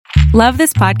Love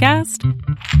this podcast?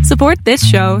 Support this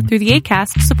show through the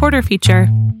Acast supporter feature.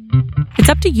 It's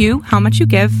up to you how much you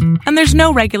give, and there's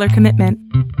no regular commitment.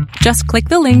 Just click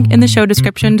the link in the show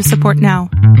description to support now.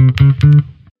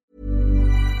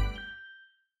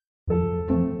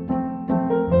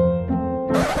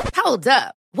 Hold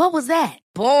up. What was that?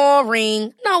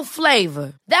 Boring. No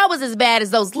flavor. That was as bad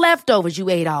as those leftovers you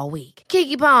ate all week.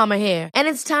 Keke Palmer here, and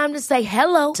it's time to say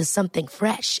hello to something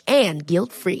fresh and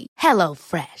guilt-free. Hello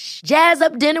Fresh. Jazz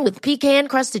up dinner with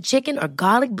pecan-crusted chicken or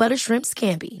garlic butter shrimp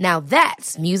scampi. Now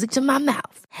that's music to my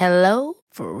mouth. Hello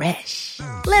Fresh.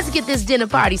 Let's get this dinner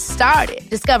party started.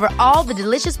 Discover all the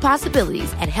delicious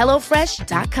possibilities at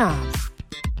hellofresh.com.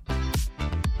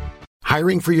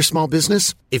 Hiring for your small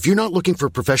business? If you're not looking for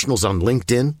professionals on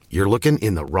LinkedIn, you're looking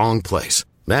in the wrong place.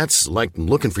 That's like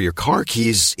looking for your car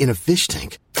keys in a fish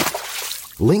tank.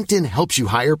 LinkedIn helps you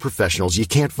hire professionals you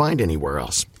can't find anywhere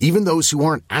else, even those who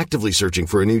aren't actively searching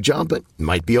for a new job but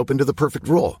might be open to the perfect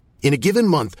role. In a given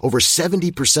month, over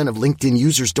 70% of LinkedIn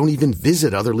users don't even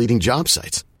visit other leading job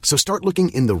sites. So start looking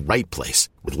in the right place.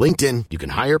 With LinkedIn, you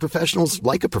can hire professionals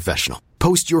like a professional.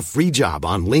 Post your free job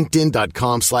on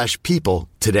linkedin.com/people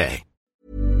today.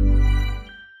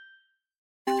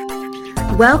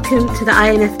 Welcome to the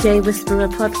INFJ Whisperer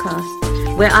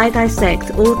podcast, where I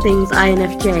dissect all things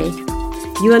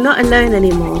INFJ. You are not alone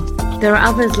anymore. There are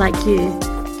others like you.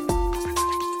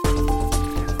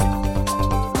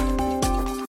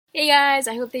 Hey guys,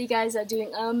 I hope that you guys are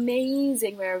doing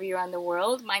amazing wherever you're in the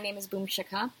world. My name is Boom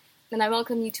Shaka, and I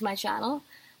welcome you to my channel.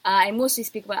 I mostly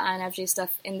speak about INFJ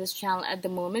stuff in this channel at the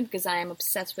moment because I am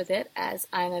obsessed with it, as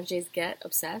INFJs get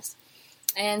obsessed.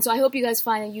 And so I hope you guys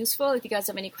find it useful. If you guys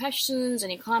have any questions,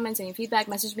 any comments, any feedback,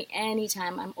 message me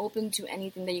anytime. I'm open to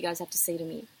anything that you guys have to say to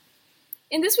me.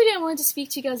 In this video, I wanted to speak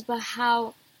to you guys about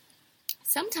how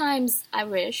sometimes I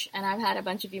wish, and I've had a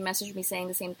bunch of you message me saying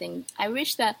the same thing, I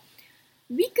wish that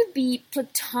we could be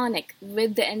platonic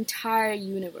with the entire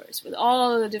universe, with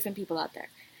all the different people out there.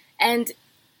 And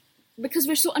because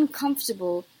we're so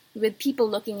uncomfortable with people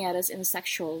looking at us in a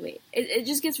sexual way, it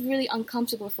just gets really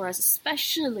uncomfortable for us,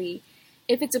 especially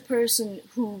if it's a person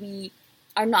who we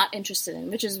are not interested in,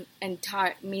 which is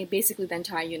basically the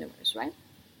entire universe, right?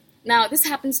 Now, this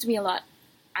happens to me a lot,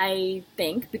 I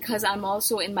think, because I'm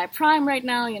also in my prime right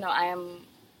now. You know, I am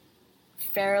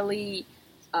fairly,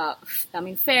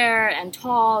 fair and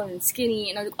tall and skinny,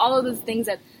 you know, all of the things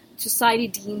that society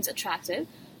deems attractive.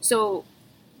 So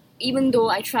even though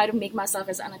I try to make myself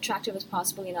as unattractive as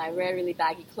possible, you know, I wear really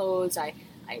baggy clothes, I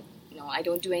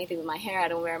don't do anything with my hair, I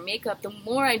don't wear makeup. The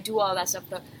more I do all that stuff,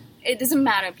 it doesn't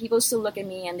matter. People still look at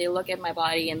me and they look at my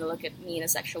body and they look at me in a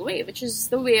sexual way, which is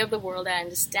the way of the world. I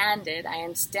understand it. I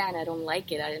don't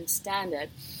like it. I understand it.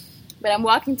 But I'm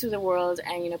walking through the world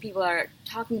and, you know, people are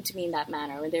talking to me in that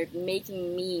manner, and they're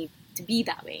making me to be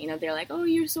that way. You know, they're like, oh,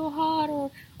 you're so hot,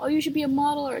 or oh, you should be a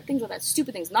model, or things like that.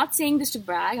 Stupid things. Not saying this to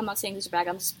brag. I'm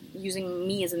just using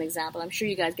me as an example. I'm sure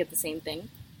you guys get the same thing,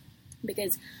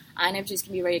 because INFJs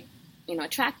can be very, you know,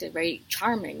 attractive, very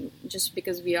charming, just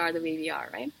because we are the way we are,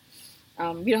 right?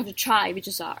 We don't have to try, we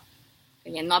just are.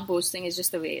 Again, not boasting, it's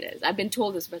just the way it is. I've been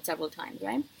told this several times,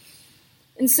 right?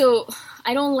 And so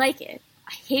I don't like it.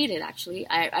 I hate it, actually.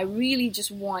 I really just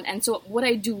want, and so what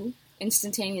I do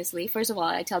instantaneously, first of all,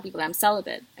 I tell people I'm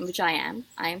celibate, and which I am.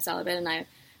 I am celibate, and I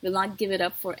will not give it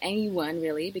up for anyone,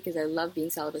 really, because I love being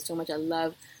celibate so much. I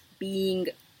love being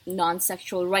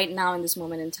non-sexual right now in this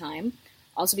moment in time.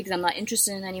 Also because I'm not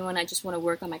interested in anyone, I just want to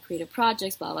work on my creative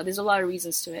projects, blah, blah. There's a lot of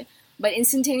reasons to it. But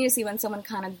instantaneously, when someone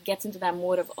kind of gets into that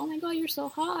mode of, oh my god, you're so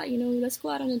hot, you know, let's go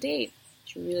out on a date,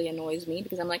 which really annoys me,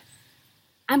 because I'm like,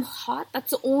 I'm hot?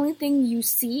 That's the only thing you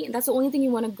see? That's the only thing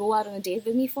you want to go out on a date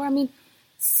with me for? I mean,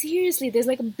 seriously, there's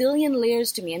like a billion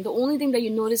layers to me, and the only thing that you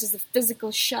notice is the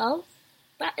physical shell?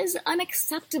 That is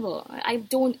unacceptable. I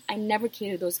never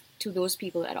cater to those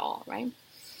people at all, right?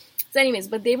 So anyways,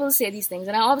 but they will say these things,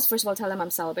 and I always, first of all, tell them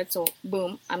I'm celibate, so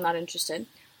boom, I'm not interested.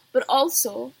 But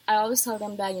also, I always tell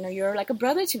them that, you know, you're like a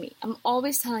brother to me. I'm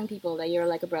always telling people that you're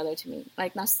like a brother to me.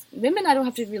 Like, now, women, I don't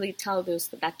have to really tell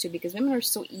that to, because women are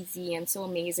so easy and so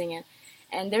amazing,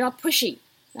 and they're not pushy.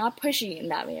 Not pushy in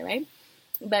that way, right?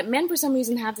 But men, for some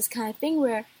reason, have this kind of thing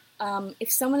where if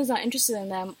someone is not interested in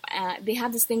them, they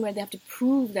have this thing where they have to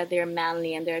prove that they're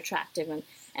manly and they're attractive,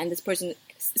 and this person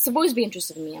is supposed to be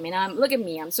interested in me. I mean, look at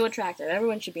me, I'm so attractive.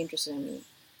 Everyone should be interested in me.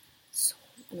 So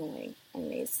annoying.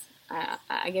 Anyways,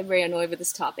 I get very annoyed with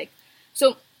this topic.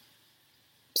 So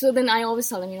then I always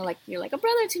tell them, you know, like, you're like a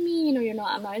brother to me, you know,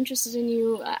 I'm not interested in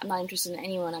you, I'm not interested in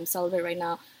anyone, I'm celibate right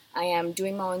now, I am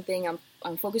doing my own thing,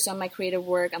 I'm focused on my creative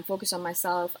work, I'm focused on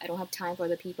myself, I don't have time for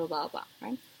other people, blah, blah,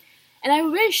 right? And I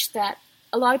wish that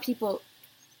a lot of people,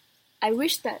 I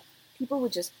wish that people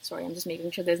would just, sorry, I'm just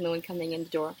making sure there's no one coming in the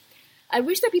door. I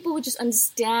wish that people would just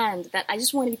understand that I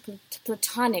just want to be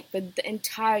platonic with the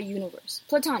entire universe.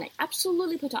 Platonic,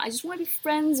 absolutely platonic. I just want to be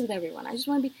friends with everyone. I just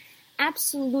want to be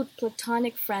absolute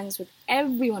platonic friends with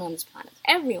everyone on this planet.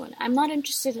 Everyone. I'm not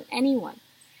interested in anyone.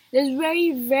 It's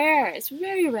very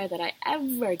rare that I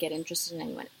ever get interested in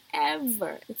anyone.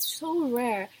 Ever. It's so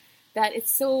rare that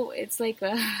it's like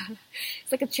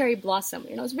a cherry blossom.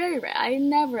 It's very rare. I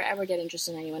never ever get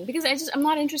interested in anyone because I'm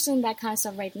not interested in that kind of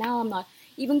stuff right now. I'm not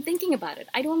even thinking about it.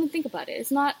 I don't even think about it.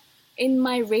 It's not in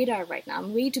my radar right now.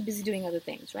 I'm way too busy doing other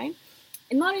things, right?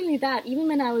 And not only that, even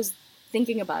when I was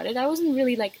thinking about it, I wasn't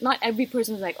really like, not every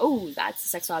person was like, oh, that's a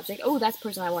sex object. Oh, that's the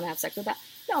person I want to have sex with. That.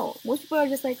 No, most people are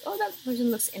just like, oh, that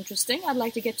person looks interesting. I'd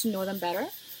like to get to know them better.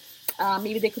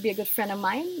 Maybe they could be a good friend of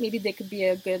mine. Maybe they could be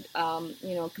a good,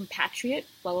 compatriot,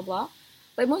 blah, blah, blah.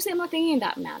 But mostly I'm not thinking in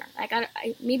that manner. Like,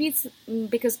 maybe it's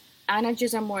because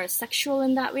INFJs are more sexual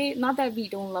in that way. Not that we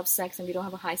don't love sex and we don't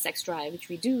have a high sex drive, which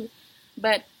we do.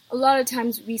 But a lot of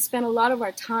times we spend a lot of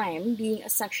our time being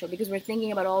asexual because we're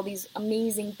thinking about all these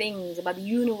amazing things about the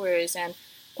universe and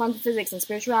quantum physics and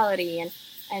spirituality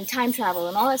and time travel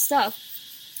and all that stuff.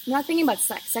 I'm not thinking about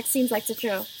sex. Sex seems like such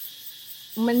a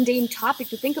mundane topic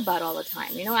to think about all the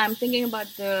time. I'm thinking about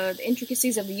the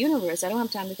intricacies of the universe. I don't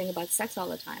have time to think about sex all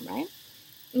the time, right?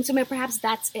 And so perhaps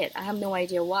that's it. I have no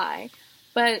idea why.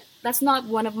 But that's not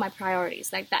one of my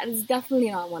priorities. Like, that is definitely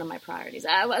not one of my priorities.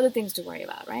 I have other things to worry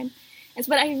about, right?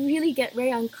 But I really get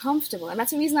very uncomfortable. And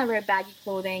that's the reason I wear baggy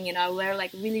clothing. I wear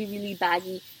like really, really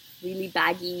baggy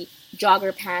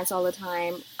jogger pants all the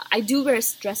time. I do wear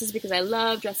dresses because I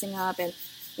love dressing up. And,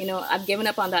 I've given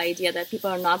up on the idea that people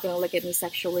are not going to look at me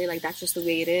sexually. Like, that's just the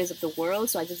way it is of the world.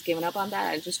 So I just given up on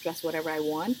that. I just dress whatever I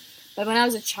want. But when I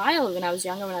was a child, when I was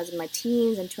younger, when I was in my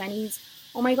teens and 20s,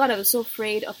 oh my God, I was so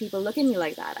afraid of people looking at me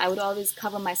like that. I would always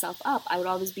cover myself up. I would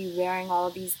always be wearing all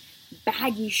of these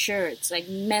baggy shirts, like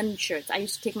men's shirts. I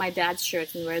used to take my dad's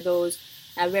shirts and wear those.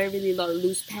 I wear really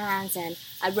loose pants and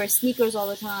I'd wear sneakers all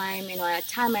the time. I'd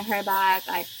tie my hair back.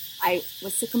 I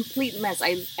was a complete mess.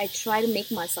 I try to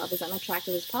make myself as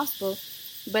unattractive as possible,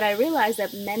 but I realized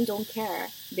that men don't care.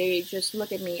 They just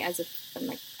look at me as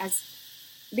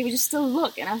they would just still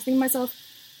look. And I was thinking to myself,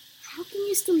 how can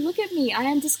you still look at me? I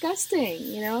am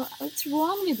disgusting. What's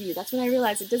wrong with you? That's when I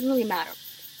realized it doesn't really matter.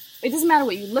 It doesn't matter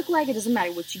what you look like. It doesn't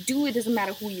matter what you do. It doesn't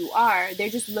matter who you are. They're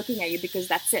just looking at you because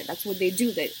that's it. That's what they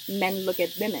do. That men look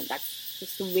at women. That's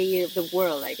just the way of the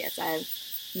world, I guess. I have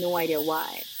no idea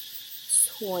why.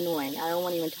 So annoying. I don't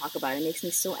want to even talk about it. It makes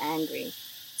me so angry.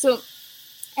 So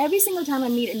every single time I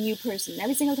meet a new person,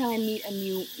 every single time I meet a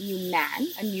new man,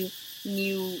 a new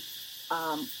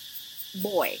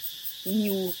boy,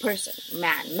 new person,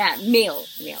 male.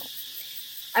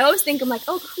 I always think I'm like,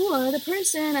 oh cool, another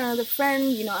person, another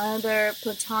friend, another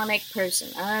platonic person,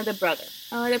 another brother,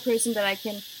 another person that I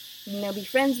can, be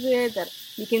friends with, that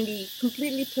we can be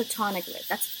completely platonic with.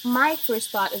 That's my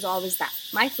first thought is always that.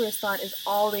 My first thought is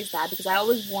always that because I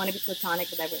always want to be platonic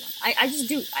with everyone. I just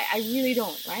do. I really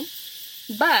don't, right?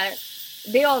 But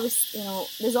they always,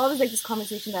 there's always like this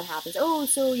conversation that happens. Oh,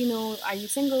 so, are you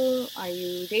single? Are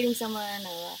you dating someone?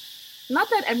 I'm not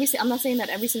saying that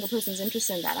every single person is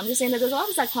interested in that. I'm just saying that there's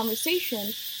always that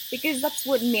conversation because that's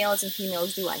what males and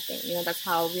females do, I think. That's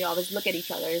how we always look at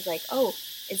each other. It's like, oh,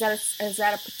 is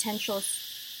that a potential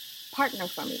partner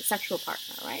for me, sexual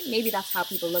partner, right? Maybe that's how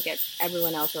people look at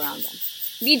everyone else around them.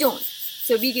 We don't.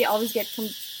 So we always get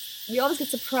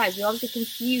surprised. We always get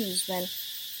confused when,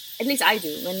 at least I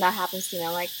do, when that happens to me.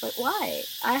 I'm like, but why?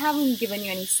 I haven't given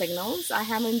you any signals. I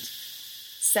haven't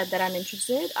said that I'm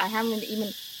interested. I haven't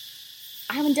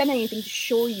done anything to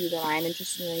show you that I am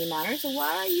interested in any manner. So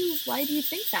why do you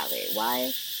think that way?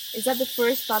 Why is that the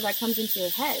first thought that comes into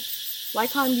your head? Why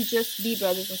can't we just be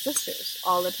brothers and sisters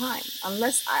all the time?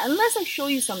 Unless I show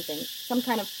you something, some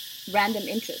kind of random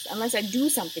interest, unless I do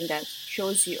something that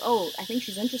shows you, oh, I think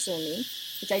she's interested in me,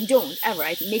 which I don't ever.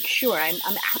 I make sure I'm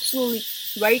absolutely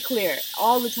very clear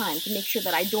all the time to make sure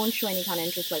that I don't show any kind of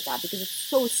interest like that because it's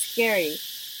so scary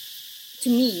to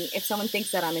me if someone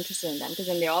thinks that I'm interested in them because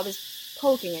then they're always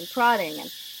poking and prodding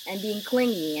and being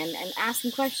clingy and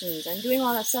asking questions and doing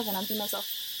all that stuff and I'm thinking to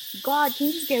myself, God, can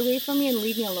you just get away from me and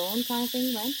leave me alone kind of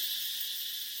thing, right?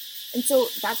 And so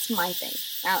that's my thing.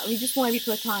 Now, we just want to be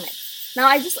platonic. Now,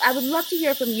 I would love to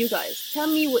hear from you guys. Tell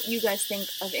me what you guys think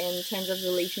of in terms of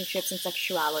relationships and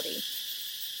sexuality.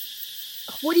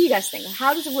 What do you guys think?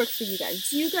 How does it work for you guys?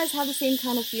 Do you guys have the same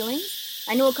kind of feelings?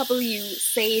 I know a couple of you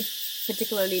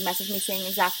particularly messaged me saying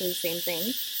exactly the same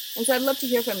thing. And so I'd love to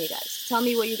hear from you guys. Tell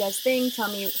me what you guys think. Tell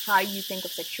me how you think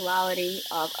of sexuality,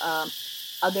 of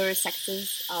other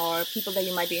sexes or people that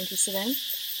you might be interested in.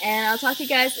 And I'll talk to you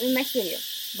guys in the next video.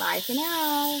 Bye for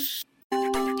now.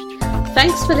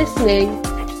 Thanks for listening.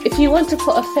 If you want to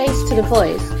put a face to the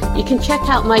voice, you can check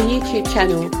out my YouTube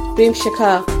channel, Boom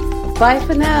Shaka. Bye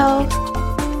for now.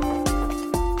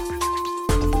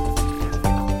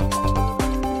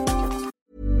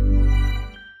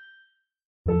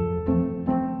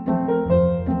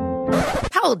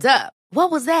 Hold up. What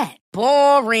was that?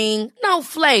 Boring. No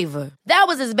flavor. That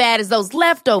was as bad as those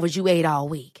leftovers you ate all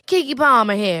week. Keke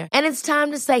Palmer here, and it's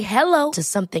time to say hello to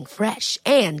something fresh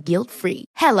and guilt-free.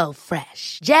 Hello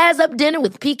Fresh. Jazz up dinner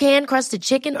with pecan-crusted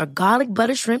chicken or garlic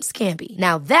butter shrimp scampi.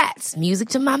 Now that's music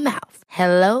to my mouth.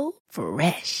 Hello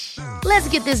Fresh. Let's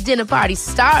get this dinner party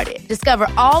started. Discover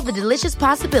all the delicious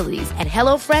possibilities at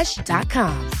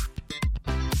HelloFresh.com.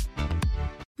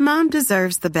 Mom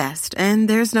deserves the best, and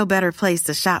there's no better place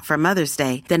to shop for Mother's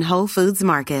Day than Whole Foods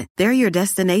Market. They're your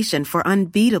destination for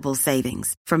unbeatable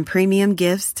savings, from premium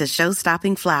gifts to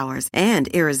show-stopping flowers and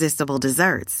irresistible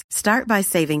desserts. Start by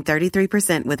saving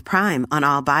 33% with Prime on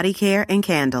all body care and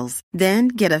candles. Then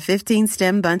get a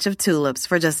 15-stem bunch of tulips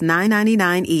for just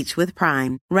 $9.99 each with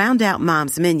Prime. Round out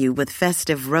Mom's menu with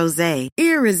festive rosé,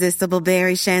 irresistible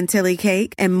berry chantilly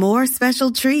cake, and more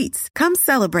special treats. Come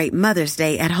celebrate Mother's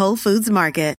Day at Whole Foods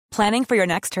Market. Planning for your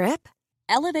next trip?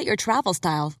 Elevate your travel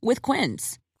style with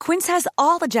Quince. Quince has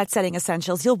all the jet-setting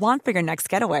essentials you'll want for your next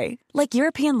getaway, like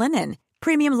European linen,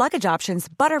 premium luggage options,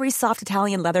 buttery soft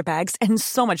Italian leather bags, and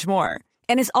so much more.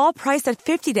 And is all priced at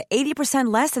 50 to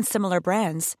 80% less than similar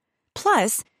brands.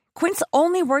 Plus, Quince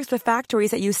only works with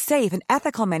factories that use safe and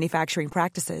ethical manufacturing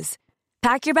practices.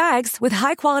 Pack your bags with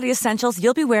high-quality essentials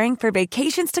you'll be wearing for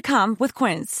vacations to come with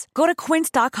Quince. Go to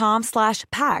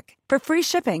quince.com/pack for free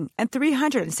shipping and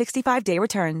 365-day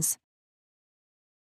returns.